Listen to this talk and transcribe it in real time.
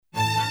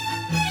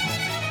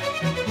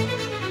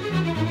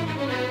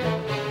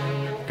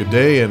Good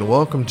day and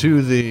welcome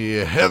to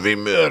the heavy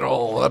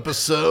metal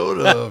episode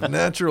of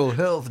Natural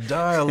Health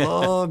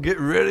Dialogue. Get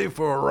ready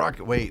for a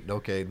rocket. Wait,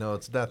 okay, no,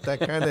 it's not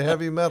that kind of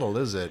heavy metal,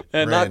 is it?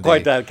 And not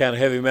quite that kind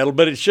of heavy metal,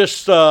 but it's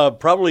just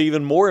probably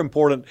even more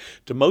important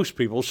to most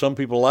people. Some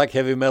people like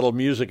heavy metal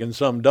music and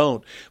some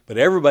don't, but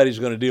everybody's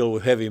going to deal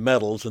with heavy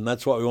metals, and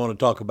that's what we want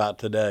to talk about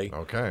today.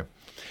 Okay.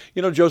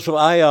 You know, Joseph,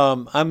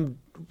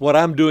 what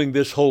I'm doing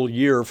this whole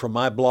year from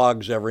my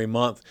blogs every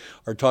month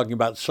are talking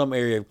about some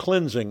area of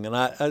cleansing.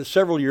 And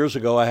several years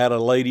ago, I had a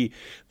lady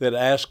that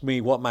asked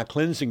me what my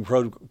cleansing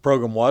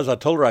program was. I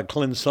told her I'd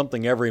cleanse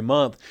something every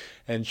month.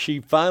 And she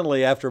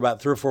finally, after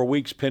about 3 or 4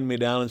 weeks, pinned me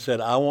down and said,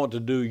 I want to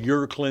do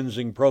your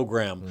cleansing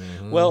program.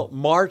 Mm-hmm. Well,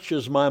 March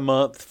is my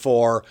month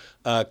for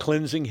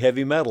cleansing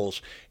heavy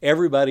metals.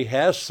 Everybody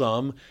has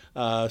some.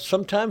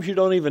 Sometimes you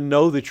don't even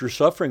know that you're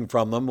suffering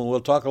from them. And we'll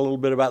talk a little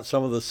bit about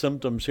some of the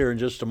symptoms here in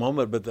just a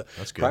moment. But the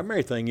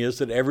primary thing is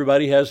that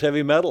everybody has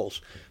heavy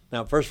metals.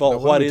 Now, first of all,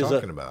 what is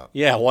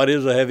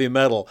a heavy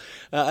metal?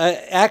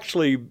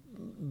 Actually,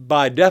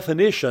 by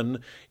definition,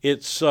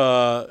 it's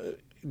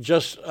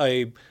just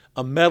a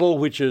metal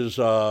which is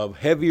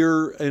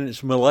heavier in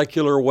its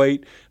molecular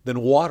weight than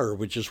water,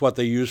 which is what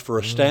they use for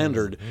a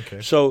standard. Okay.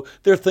 So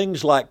there are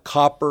things like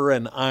copper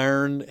and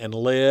iron and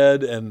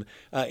lead and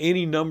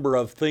any number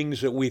of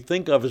things that we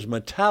think of as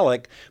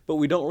metallic, but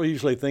we don't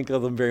usually think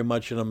of them very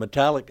much in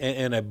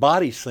a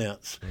body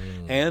sense.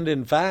 And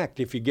in fact,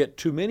 if you get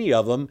too many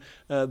of them,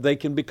 they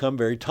can become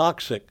very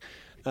toxic.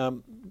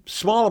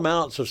 Small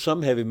amounts of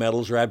some heavy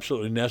metals are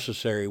absolutely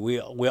necessary.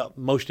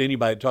 Most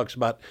anybody talks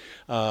about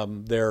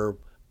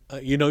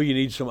you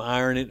need some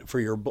iron for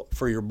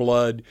your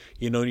blood.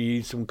 You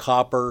need some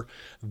copper.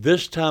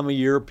 This time of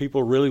year,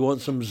 people really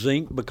want some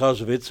zinc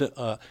because of its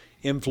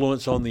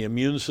influence on the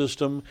immune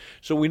system.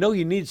 So we know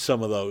you need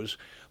some of those.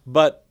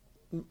 But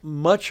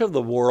much of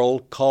the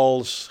world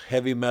calls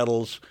heavy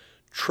metals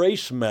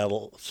trace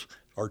metals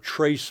or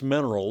trace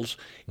minerals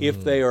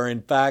if they are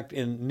in fact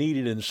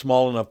needed in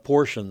small enough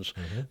portions.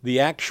 Mm-hmm. The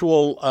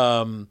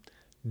actual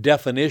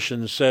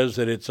definition says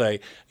that it's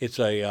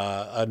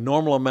a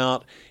normal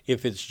amount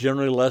if it's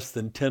generally less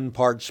than 10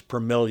 parts per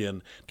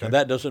million. Okay. Now,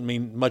 that doesn't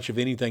mean much of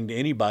anything to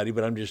anybody,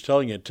 but I'm just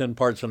telling you, 10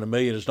 parts in a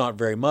million is not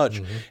very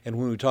much. Mm-hmm. And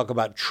when we talk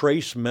about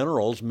trace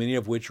minerals, many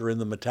of which are in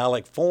the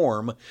metallic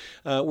form,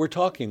 we're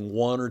talking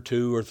 1 or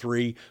 2 or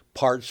 3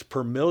 parts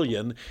per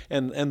million,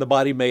 and the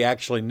body may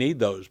actually need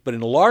those. But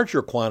in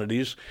larger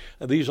quantities,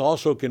 these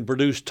also can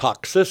produce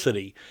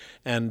toxicity,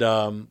 and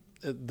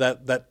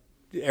that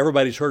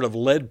everybody's heard of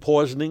lead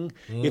poisoning.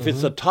 Mm-hmm. If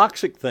it's a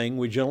toxic thing,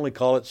 we generally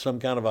call it some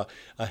kind of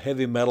a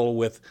heavy metal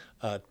with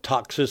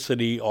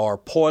toxicity or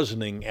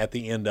poisoning at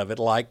the end of it,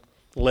 like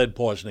lead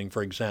poisoning,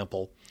 for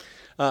example.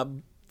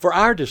 For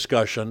our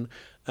discussion,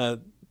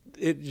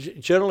 it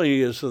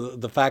generally is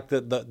the fact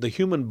that the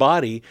human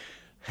body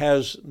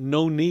has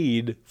no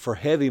need for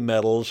heavy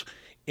metals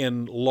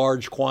in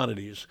large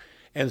quantities.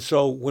 And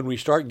so when we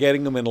start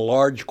getting them in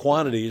large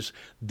quantities,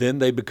 then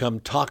they become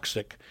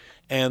toxic.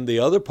 And the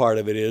other part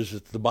of it is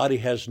that the body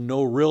has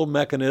no real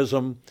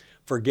mechanism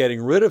for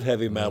getting rid of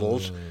heavy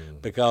metals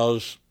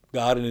because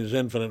God in his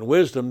infinite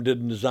wisdom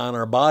didn't design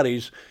our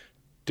bodies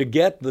to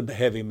get the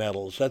heavy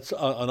metals. That's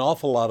an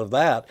awful lot of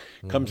that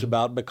comes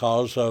about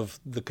because of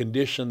the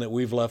condition that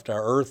we've left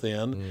our earth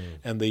in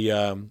and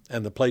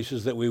the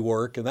places that we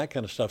work and that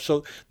kind of stuff.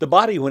 So the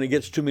body, when it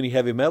gets too many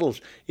heavy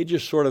metals, it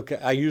just sort of,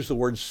 I use the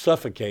word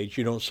suffocate.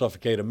 You don't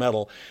suffocate a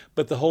metal,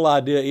 but the whole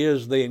idea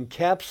is they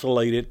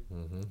encapsulate it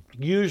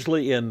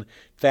usually in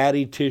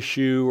fatty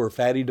tissue or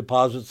fatty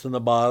deposits in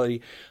the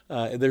body.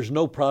 There's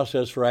no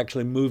process for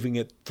actually moving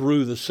it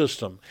through the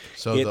system.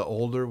 So the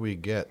older we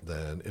get,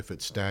 then, if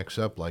it stacks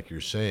up like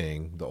you're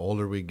saying, the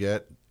older we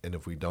get, and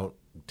if we don't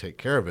take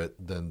care of it,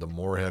 then the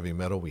more heavy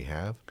metal we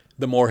have?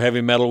 The more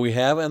heavy metal we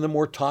have and the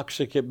more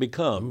toxic it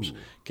becomes.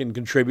 Can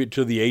contribute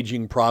to the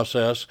aging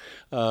process.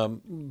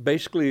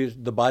 Basically,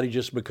 the body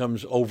just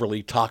becomes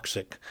overly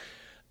toxic.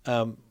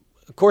 Of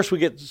course, we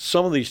get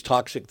some of these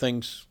toxic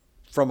things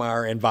from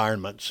our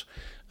environments.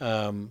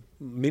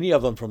 Many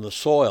of them from the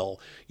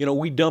soil.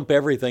 We dump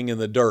everything in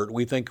the dirt.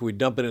 We think we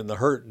dump it in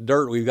the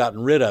dirt, we've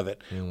gotten rid of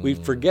it. We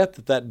forget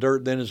that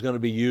dirt then is going to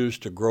be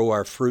used to grow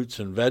our fruits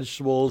and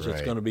vegetables. Right.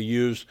 It's going to be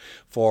used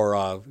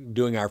for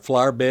doing our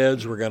flower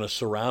beds. We're going to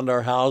surround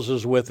our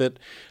houses with it.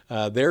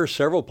 There are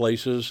several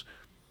places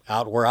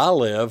out where I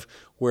live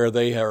where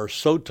they are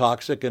so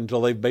toxic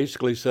until they've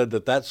basically said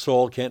that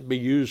soil can't be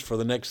used for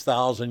the next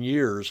 1,000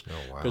 years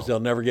because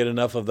they'll never get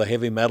enough of the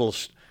heavy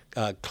metals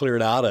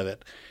cleared out of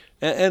it.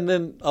 And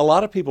then a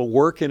lot of people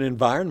work in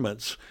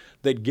environments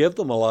that give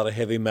them a lot of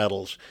heavy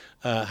metals.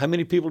 How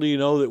many people do you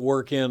know that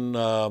work in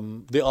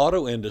the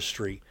auto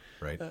industry?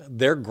 Right.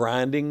 They're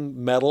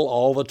grinding metal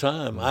all the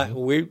time.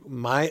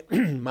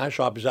 My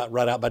shop is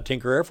right out by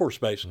Tinker Air Force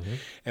Base,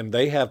 and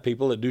they have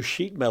people that do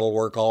sheet metal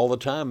work all the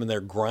time, and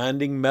they're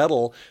grinding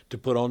metal to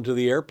put onto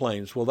the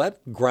airplanes. Well,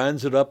 that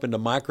grinds it up into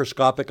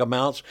microscopic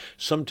amounts.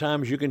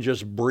 Sometimes you can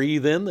just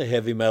breathe in the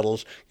heavy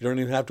metals. You don't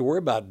even have to worry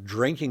about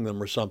drinking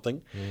them or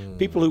something.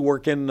 People who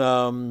work in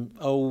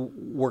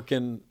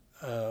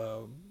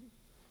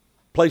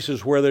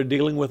places where they're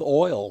dealing with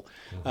oil,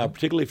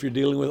 particularly if you're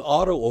dealing with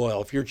auto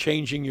oil, if you're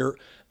changing your,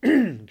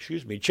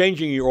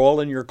 changing your oil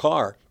in your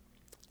car.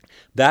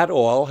 That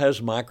oil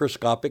has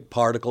microscopic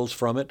particles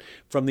from it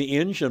from the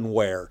engine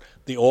wear.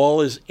 The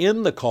oil is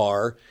in the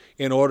car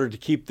in order to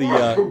keep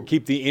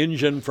the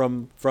engine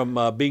from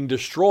being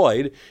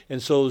destroyed, and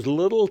so those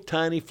little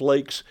tiny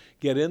flakes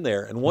get in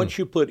there. And once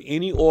you put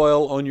any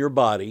oil on your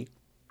body,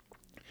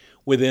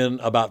 within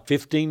about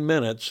 15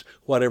 minutes,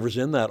 whatever's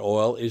in that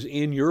oil is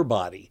in your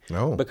body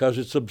because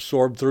it's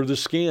absorbed through the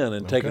skin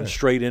and taken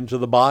straight into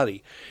the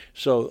body.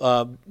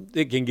 So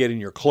it can get in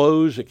your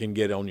clothes, it can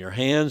get on your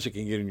hands, it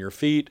can get in your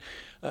feet.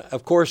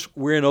 Of course,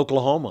 we're in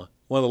Oklahoma.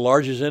 One of the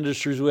largest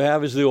industries we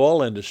have is the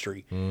oil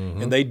industry.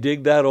 And they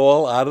dig that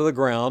oil out of the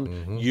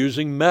ground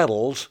using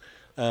metals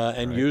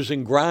and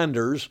using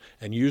grinders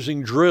and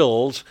using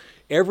drills,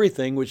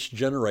 everything which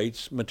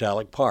generates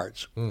metallic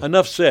parts.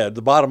 Enough said.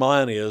 The bottom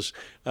line is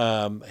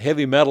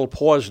heavy metal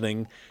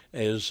poisoning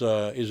is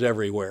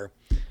everywhere,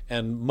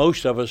 and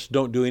most of us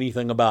don't do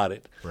anything about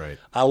it. Right.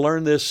 I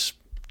learned this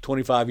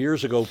 25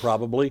 years ago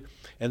probably,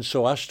 and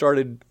so I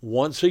started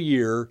once a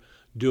year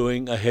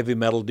doing a heavy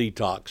metal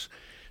detox.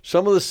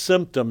 Some of the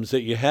symptoms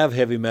that you have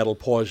heavy metal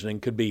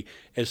poisoning could be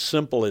as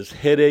simple as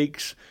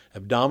headaches,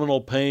 abdominal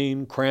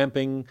pain,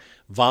 cramping,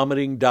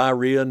 vomiting,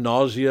 diarrhea,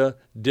 nausea,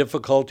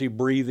 difficulty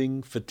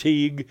breathing,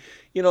 fatigue.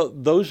 You know,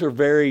 those are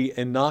very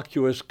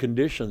innocuous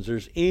conditions.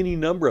 There's any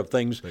number of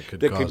things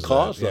that could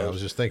cause those. Yeah, I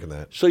was just thinking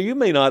that. So you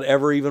may not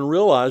ever even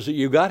realize that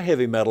you've got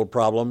heavy metal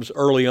problems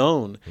early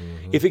on.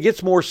 If it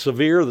gets more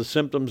severe, the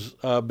symptoms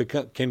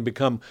can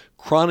become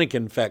chronic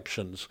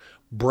infections,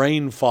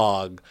 brain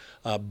fog,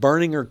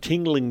 burning or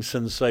tingling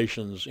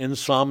sensations,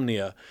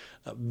 insomnia,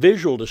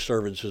 visual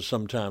disturbances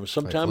sometimes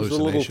Like the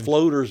little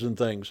floaters and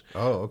things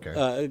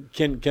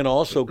can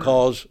also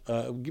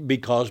be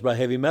caused by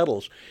heavy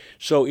metals.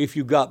 So if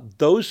you've got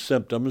those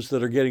symptoms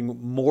that are getting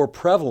more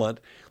prevalent,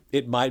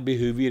 it might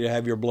behoove you to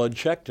have your blood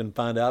checked and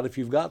find out if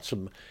you've got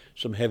some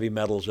heavy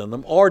metals in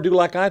them, or do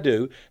like I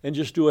do and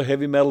just do a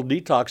heavy metal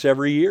detox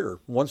every year.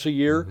 Once a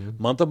year,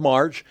 month of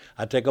March,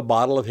 I take a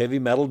bottle of heavy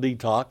metal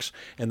detox,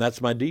 and that's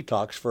my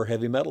detox for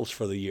heavy metals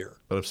for the year.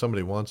 But if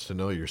somebody wants to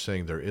know, you're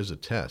saying there is a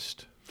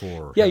test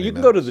for you heavy can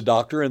metals. go to the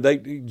doctor, and they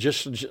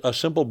just a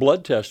simple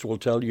blood test will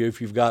tell you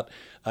if you've got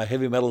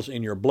heavy metals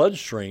in your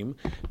bloodstream.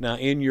 Now,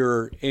 in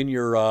your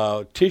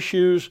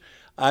tissues,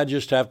 I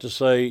just have to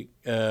say,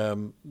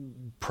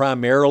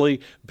 primarily,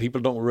 people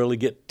don't really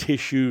get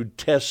tissue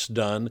tests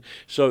done.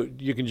 So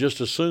you can just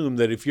assume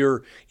that if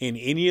you're in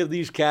any of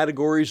these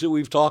categories that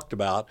we've talked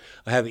about,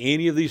 have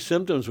any of these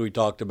symptoms we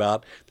talked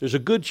about, there's a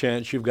good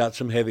chance you've got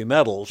some heavy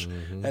metals.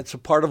 That's a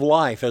part of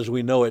life as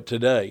we know it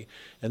today.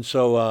 And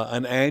so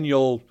an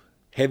annual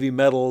heavy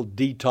metal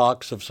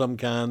detox of some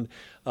kind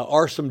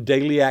are some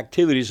daily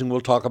activities, and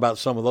we'll talk about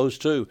some of those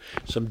too.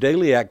 Some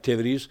daily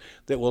activities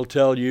that will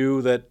tell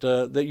you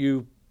that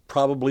you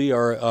probably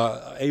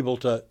are able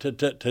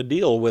to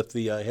deal with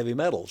the heavy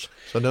metals.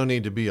 So no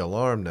need to be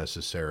alarmed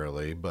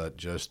necessarily, but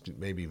just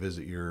maybe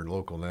visit your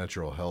local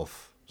natural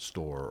health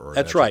store or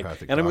That's right.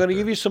 naturopathic And I'm going to doctor.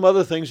 give you some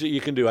other things that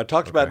you can do. I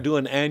talked about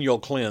doing annual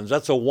cleanse.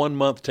 That's a 1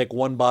 month, take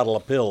one bottle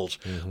of pills.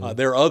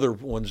 There are other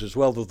ones as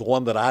well. The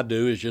one that I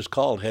do is just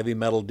called Heavy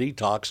Metal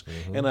Detox,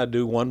 and I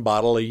do 1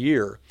 bottle a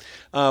year.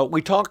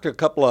 We talked a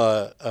couple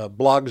of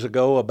blogs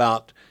ago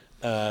about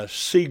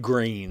sea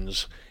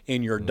greens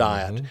in your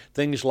diet.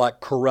 Things like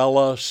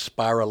chlorella,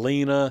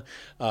 spirulina.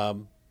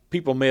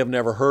 People may have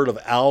never heard of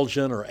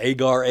algin or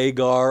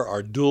agar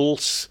or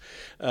dulse.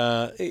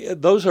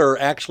 Those are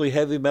actually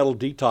heavy metal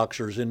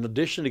detoxers. In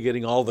addition to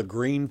getting all the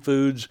green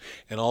foods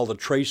and all the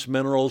trace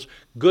minerals,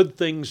 good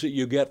things that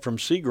you get from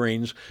sea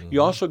greens,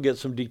 you also get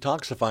some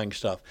detoxifying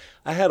stuff.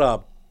 I have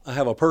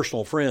a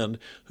personal friend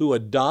who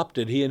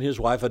he and his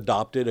wife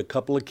adopted a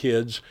couple of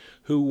kids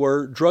who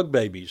were drug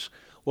babies.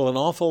 Well, an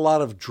awful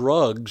lot of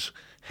drugs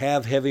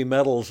have heavy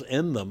metals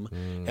in them,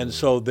 and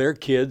so their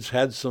kids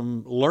had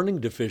some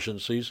learning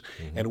deficiencies,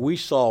 and we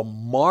saw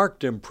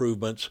marked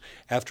improvements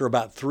after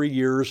about 3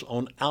 years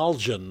on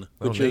algin,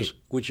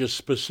 which is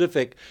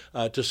specific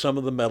to some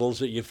of the metals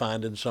that you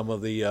find in some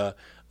of the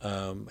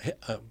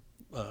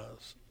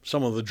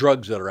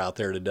drugs that are out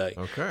there today.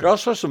 There are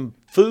also some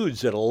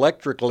foods that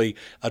electrically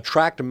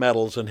attract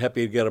metals and help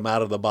you get them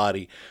out of the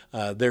body.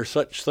 There's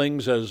such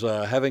things as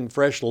having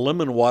fresh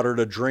lemon water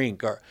to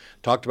drink.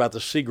 Talked about the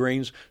sea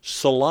greens.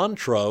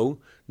 Cilantro,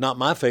 not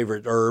my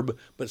favorite herb,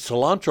 but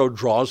cilantro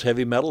draws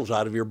heavy metals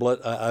out of your blood,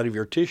 out of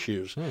your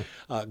tissues.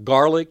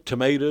 Garlic,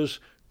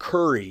 tomatoes,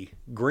 curry,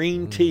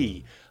 green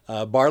tea.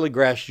 barley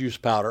grass juice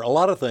powder, a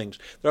lot of things.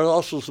 There are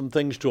also some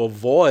things to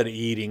avoid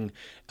eating.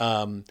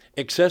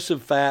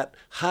 Excessive fat,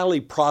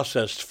 highly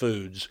processed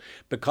foods.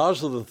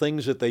 Because of the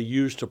things that they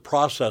use to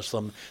process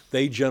them,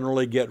 they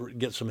generally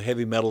get some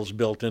heavy metals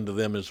built into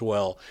them as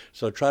well.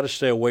 So try to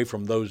stay away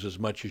from those as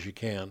much as you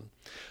can.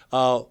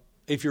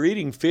 If you're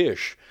eating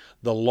fish,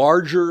 the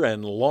larger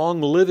and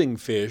long-living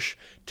fish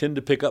tend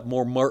to pick up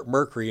more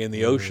mercury in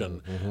the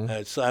ocean.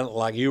 It's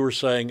like you were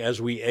saying,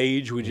 as we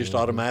age, we just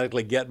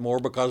automatically get more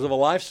because of a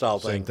lifestyle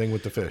thing. Same thing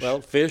with the fish.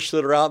 Well, fish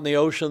that are out in the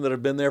ocean that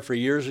have been there for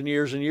years and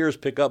years and years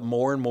pick up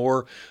more and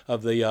more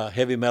of the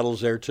heavy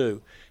metals there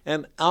too.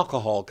 And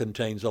alcohol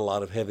contains a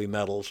lot of heavy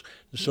metals.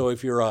 So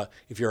if you're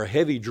a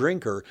heavy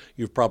drinker,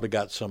 you've probably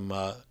got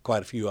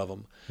quite a few of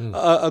them.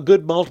 A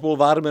good multiple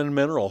vitamin and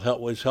mineral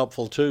was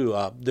helpful too.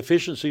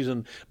 Deficiencies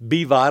in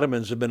B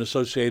vitamins have been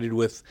associated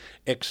with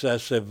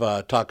excessive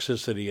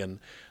toxicity,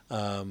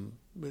 and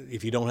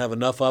if you don't have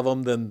enough of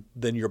them,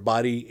 then your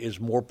body is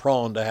more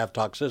prone to have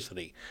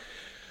toxicity.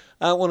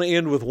 I want to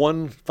end with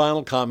one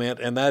final comment,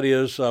 and that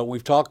is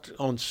we've talked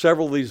on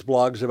several of these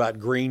blogs about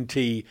green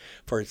tea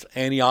for its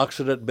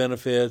antioxidant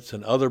benefits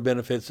and other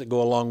benefits that go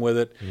along with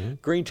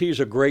it. Green tea is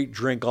a great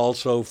drink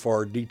also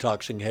for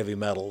detoxing heavy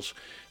metals.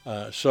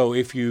 So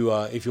if you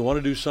want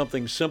to do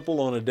something simple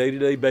on a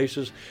day-to-day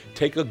basis,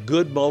 take a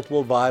good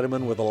multiple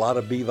vitamin with a lot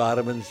of B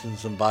vitamins and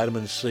some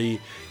vitamin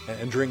C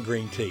and drink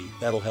green tea.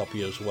 That'll help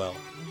you as well.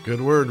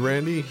 Good word,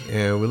 Randy.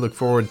 And we look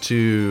forward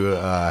to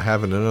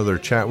having another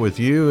chat with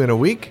you in a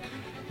week.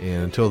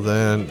 And until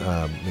then,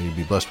 may you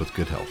be blessed with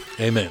good health.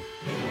 Amen.